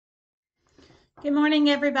Good morning,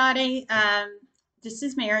 everybody. This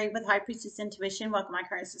is Mary with High Priestess Intuition. Welcome, my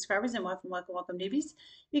current subscribers, and welcome, newbies.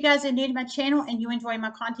 If you guys are new to my channel and you enjoy my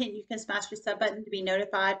content, you can smash the sub button to be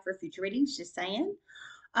notified for future readings. Just saying.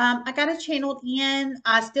 I got a channeled in.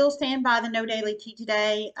 I still stand by the no daily tea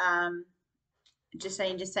today. Just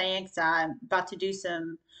saying, because I'm about to do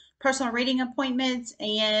some personal reading appointments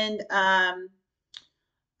and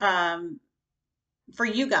um, for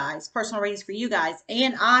you guys, personal readings for you guys,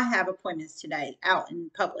 and I have appointments today out in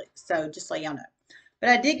public. So just so y'all know.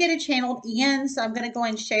 But I did get it channeled in, so I'm going to go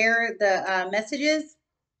and share the messages,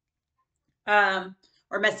 or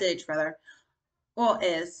message rather. Well,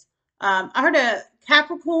 I heard a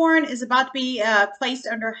Capricorn is about to be placed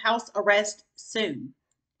under house arrest soon,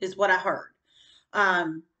 is what I heard.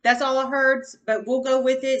 That's all I heard, but we'll go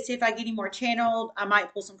with it. See if I get any more channeled. I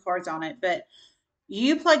might pull some cards on it, but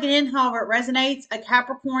you plug it in however it resonates. A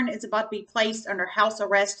Capricorn is about to be placed under house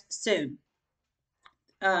arrest soon.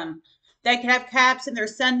 They could have caps in their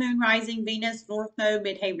sun, moon, rising, Venus, North Node,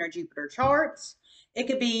 Midheaven, or Jupiter charts. It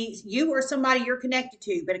could be you or somebody you're connected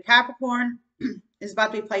to, but a Capricorn is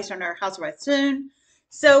about to be placed under house arrest soon.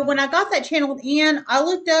 So when I got that channeled in, I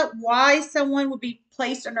looked up why someone would be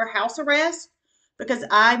placed under house arrest because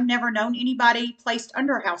I've never known anybody placed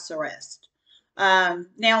under house arrest.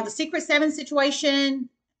 Now, the Secret Seven situation,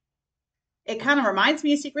 it kind of reminds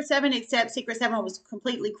me of Secret Seven, except Secret Seven was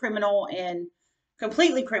completely criminal and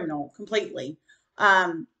completely.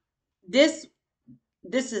 This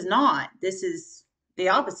is not. This is the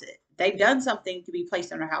opposite. They've done something to be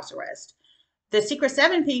placed under house arrest. The Secret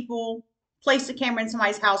Seven people placed a camera in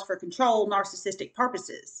somebody's house for control, narcissistic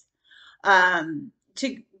purposes,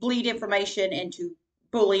 to bleed information and to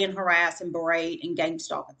bully and harass and berate and game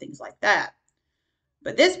stalk and things like that.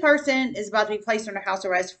 But this person is about to be placed under house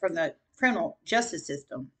arrest from the criminal justice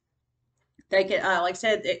system. They could, like I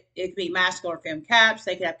said, it could be masculine or femme caps.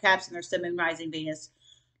 They could have caps in their sun, moon, rising, Venus,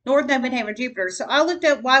 North Node, Midheaven, Jupiter. So I looked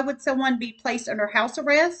up why would someone be placed under house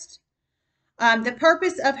arrest. The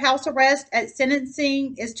purpose of house arrest at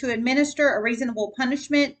sentencing is to administer a reasonable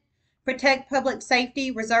punishment, protect public safety,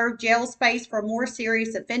 reserve jail space for more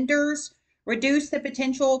serious offenders, reduce the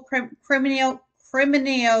potential criminogenic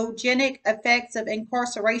effects of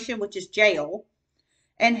incarceration, which is jail,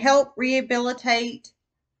 and help rehabilitate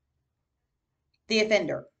the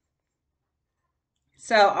offender.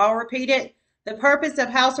 So I'll repeat it. The purpose of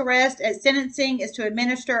house arrest at sentencing is to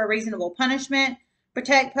administer a reasonable punishment,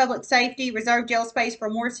 protect public safety, reserve jail space for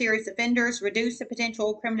more serious offenders, reduce the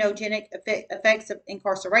potential criminogenic effects of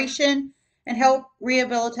incarceration, and help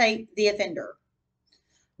rehabilitate the offender.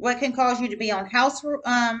 What can cause you to be on house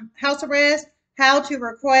arrest? How to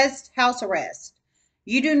request house arrest.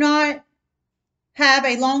 You do not have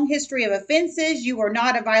a long history of offenses. You are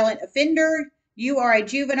not a violent offender. You are a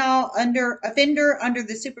juvenile offender under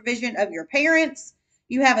the supervision of your parents.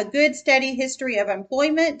 You have a good, steady history of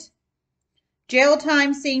employment. Jail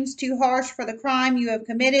time seems too harsh for the crime you have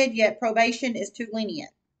committed, yet probation is too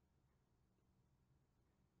lenient.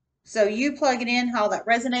 So you plug it in how that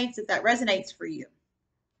resonates, if that resonates for you.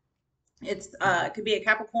 It could be a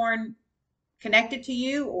Capricorn connected to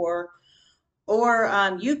you, or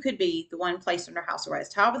you could be the one placed under house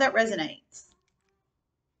arrest. However that resonates.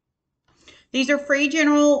 These are free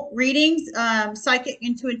general readings, psychic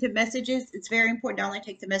intuitive messages. It's very important to only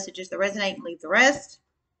take the messages that resonate and leave the rest.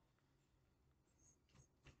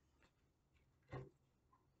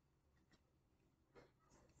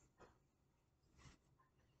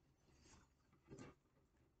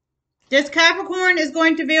 This Capricorn is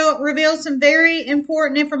going to reveal some very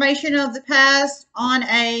important information of the past on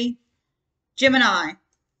a Gemini.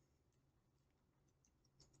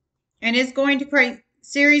 And it's going to create a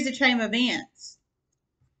series of chain events.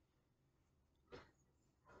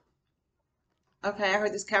 Okay, I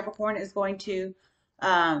heard this Capricorn is going to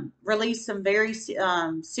release some very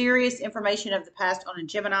serious information of the past on a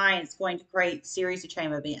Gemini, and it's going to create a series of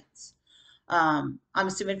chain events. I'm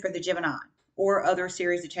assuming for the Gemini or other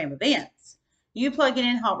series of chain events. You plug it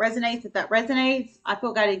in how it resonates. If that resonates, I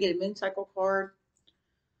feel got to get a moon cycle card.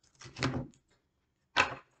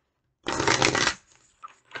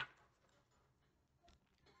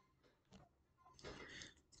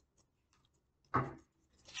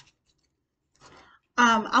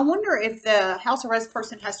 I wonder if the house arrest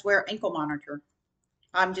person has to wear ankle monitor.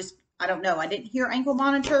 I don't know. I didn't hear ankle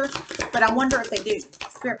monitor, but I wonder if they do.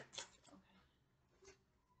 Spirit.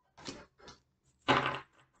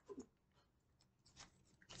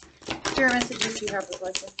 Spirit messages you have with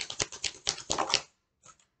Leslie.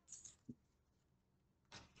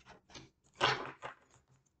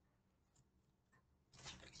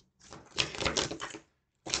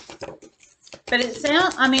 But it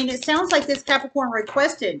sounds like this Capricorn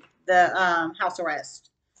requested the house arrest,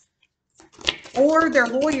 or their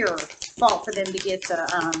lawyer fought for them to get the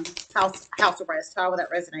house arrest. However that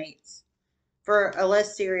resonates for a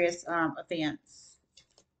less serious offense.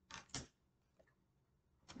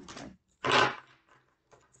 Okay.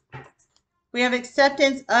 We have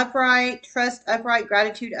acceptance upright, trust upright,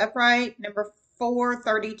 gratitude upright. Number 4,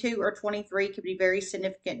 32, or 23 could be very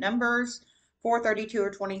significant numbers. 4, 32,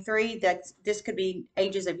 or 23. This could be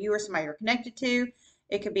ages of you or somebody you're connected to.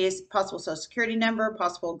 It could be a possible social security number,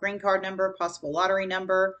 possible green card number, possible lottery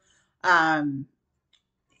number.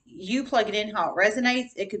 You plug it in how it resonates.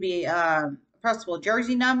 It could be a possible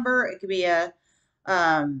jersey number. It could be a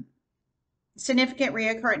significant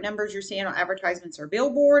reoccurring numbers you're seeing on advertisements or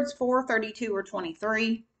billboards. 4, 32, or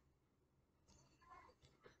 23.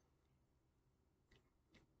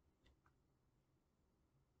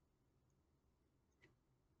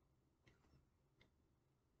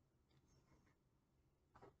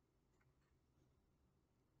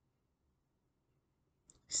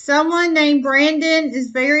 Someone named Brandon is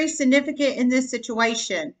very significant in this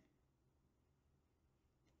situation.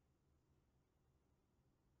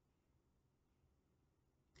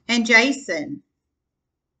 And Jason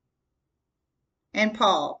and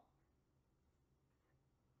Paul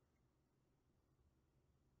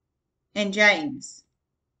and James.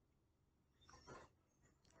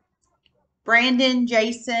 Brandon,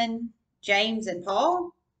 Jason, James, and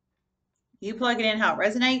Paul. You plug it in how it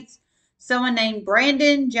resonates. Someone named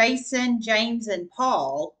Brandon, Jason, James, and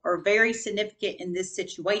Paul are very significant in this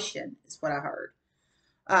situation, is what I heard.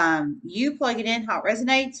 You plug it in how it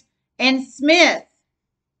resonates. And Smith.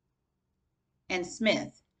 And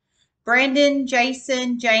Smith. Brandon,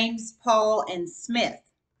 Jason, James, Paul, and Smith.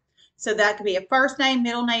 So that could be a first name,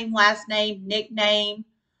 middle name, last name, nickname,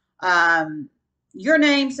 your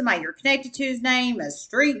name, somebody you're connected to's name, a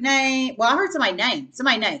street name. Well, I heard somebody name.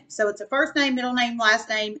 So it's a first name, middle name, last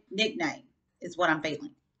name, nickname is what I'm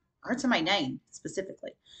feeling. I heard somebody name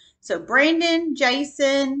specifically. So Brandon,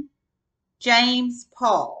 Jason, James,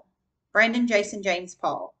 Paul. Brandon, Jason, James,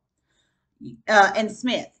 Paul. And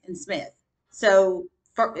Smith. So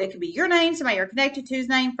it could be your name, somebody you're connected to's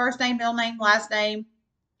name, first name, middle name, last name,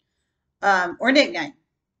 or nickname.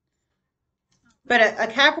 But a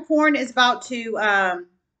Capricorn is about to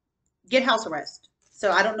get house arrest.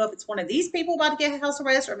 So I don't know if it's one of these people about to get house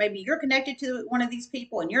arrest, or maybe you're connected to one of these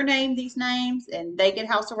people and you're named these names and they get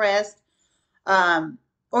house arrest.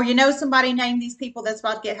 Or you know somebody named these people that's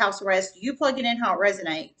about to get house arrest. You plug it in how it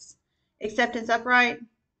resonates. Acceptance upright.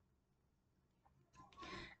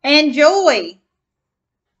 And joy.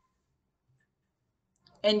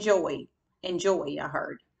 And joy. And joy, I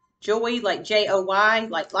heard. Joy, like Joy,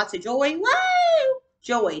 like lots of joy. Woo!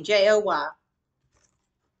 Joy, Joy.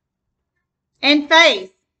 And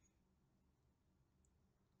faith.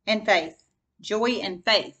 And faith. Joy and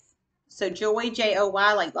faith. So joy, Joy,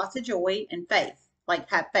 like lots of joy, and faith, like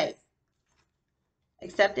have faith.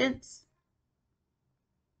 Acceptance.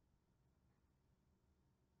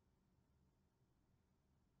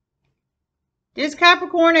 This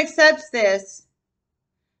Capricorn accepts this.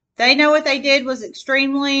 They know what they did was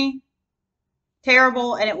extremely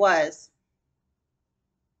terrible, and it was.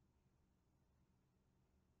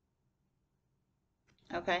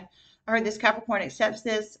 Okay. I heard this Capricorn accepts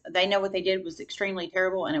this. They know what they did was extremely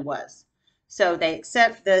terrible, and it was. So they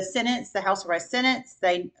accept the sentence, the house arrest sentence.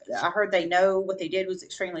 I heard they know what they did was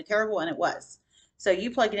extremely terrible, and it was. So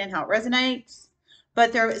you plug it in how it resonates.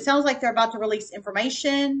 But it sounds like they're about to release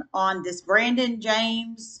information on this Brandon,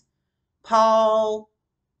 James, Paul,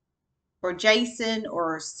 or Jason,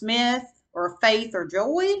 or Smith, or Faith, or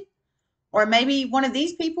Joy. Or maybe one of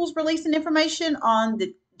these people's releasing information on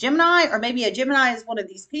the Gemini, or maybe a Gemini is one of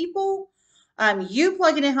these people. You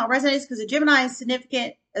plug it in how it resonates, because a Gemini is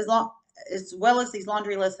significant as well as these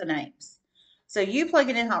laundry lists of names. So you plug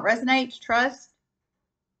it in how it resonates, trust.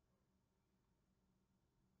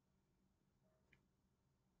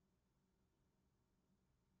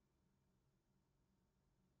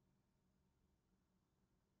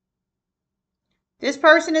 This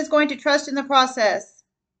person is going to trust in the process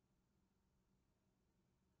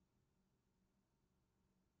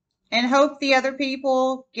and hope the other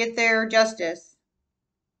people get their justice.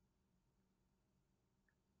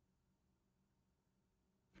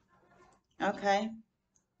 Okay.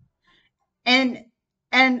 And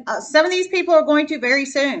some of these people are going to very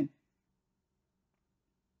soon.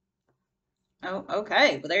 Oh,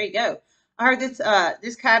 okay. Well, there you go. I heard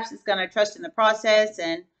this Caps is going to trust in the process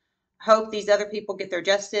and hope these other people get their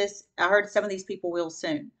justice. I heard some of these people will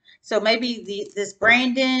soon. So maybe this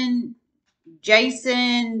Brandon,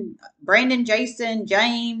 Jason, Brandon, Jason,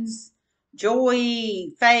 James, Joy,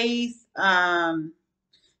 Faith,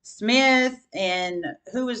 Smith, and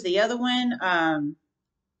who was the other one?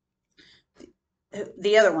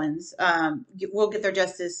 The other ones will get their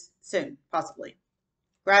justice soon, possibly.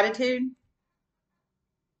 Gratitude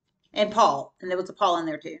and Paul, and there was a Paul in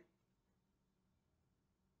there too.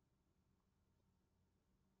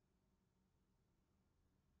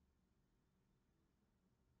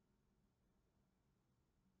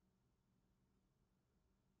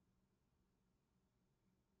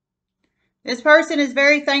 This person is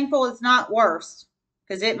very thankful it's not worse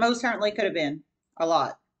because it most certainly could have been a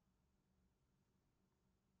lot.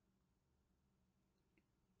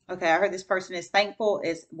 Okay, I heard this person is thankful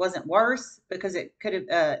it wasn't worse because it could have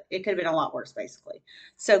been a lot worse basically.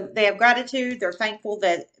 So they have gratitude. They're thankful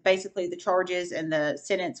that basically the charges and the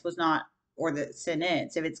sentence was not, or the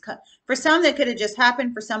sentence, if it's for some that could have just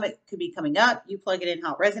happened, for some it could be coming up. You plug it in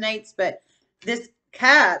how it resonates, but this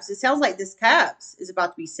Caps, it sounds like this Caps is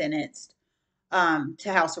about to be sentenced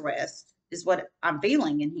to house arrest is what I'm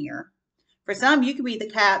feeling in here. For some, you could be the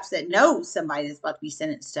Caps that knows somebody that's about to be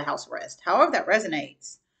sentenced to house arrest. However, that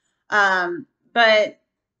resonates. But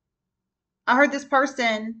I heard this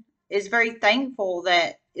person is very thankful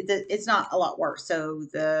that it's not a lot worse. So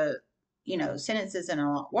the, sentence isn't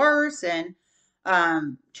a lot worse, and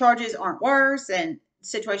charges aren't worse, and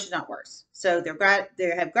situation's not worse. So they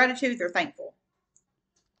have gratitude. They're thankful.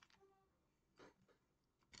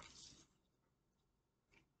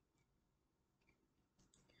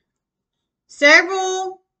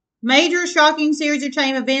 Several major shocking series of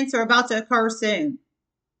chain events are about to occur soon.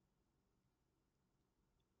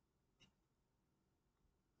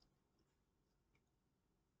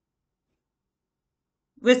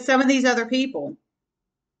 With some of these other people.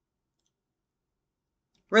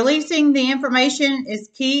 Releasing the information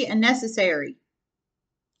is key and necessary.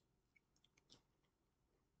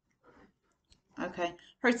 Okay.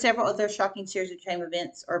 Heard several other shocking series of chain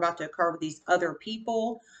events are about to occur with these other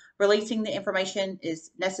people. Releasing the information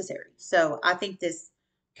is necessary. So I think this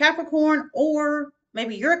Capricorn, or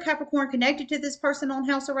maybe you're a Capricorn connected to this person on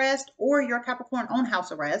house arrest, or you're a Capricorn on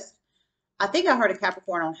house arrest. I think I heard a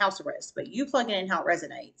Capricorn on house arrest, but you plug it in how it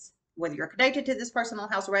resonates. Whether you're connected to this person on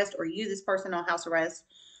house arrest or you, this person on house arrest,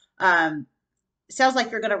 it sounds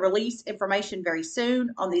like you're going to release information very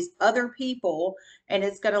soon on these other people, and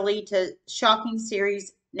it's going to lead to shocking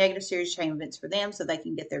series, negative series chain events for them so they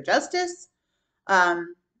can get their justice.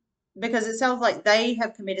 Um, because it sounds like they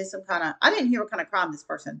have committed some kind of, I didn't hear what kind of crime this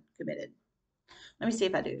person committed. Let me see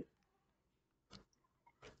if I do.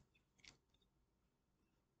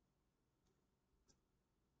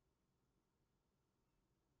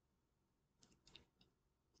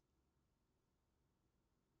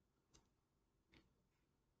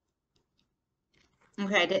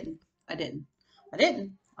 Okay, I didn't. I didn't. I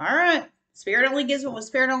didn't. All right. Spirit only gives what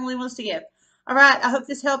Spirit only wants to give. All right. I hope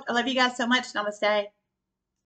this helped. I love you guys so much. Namaste.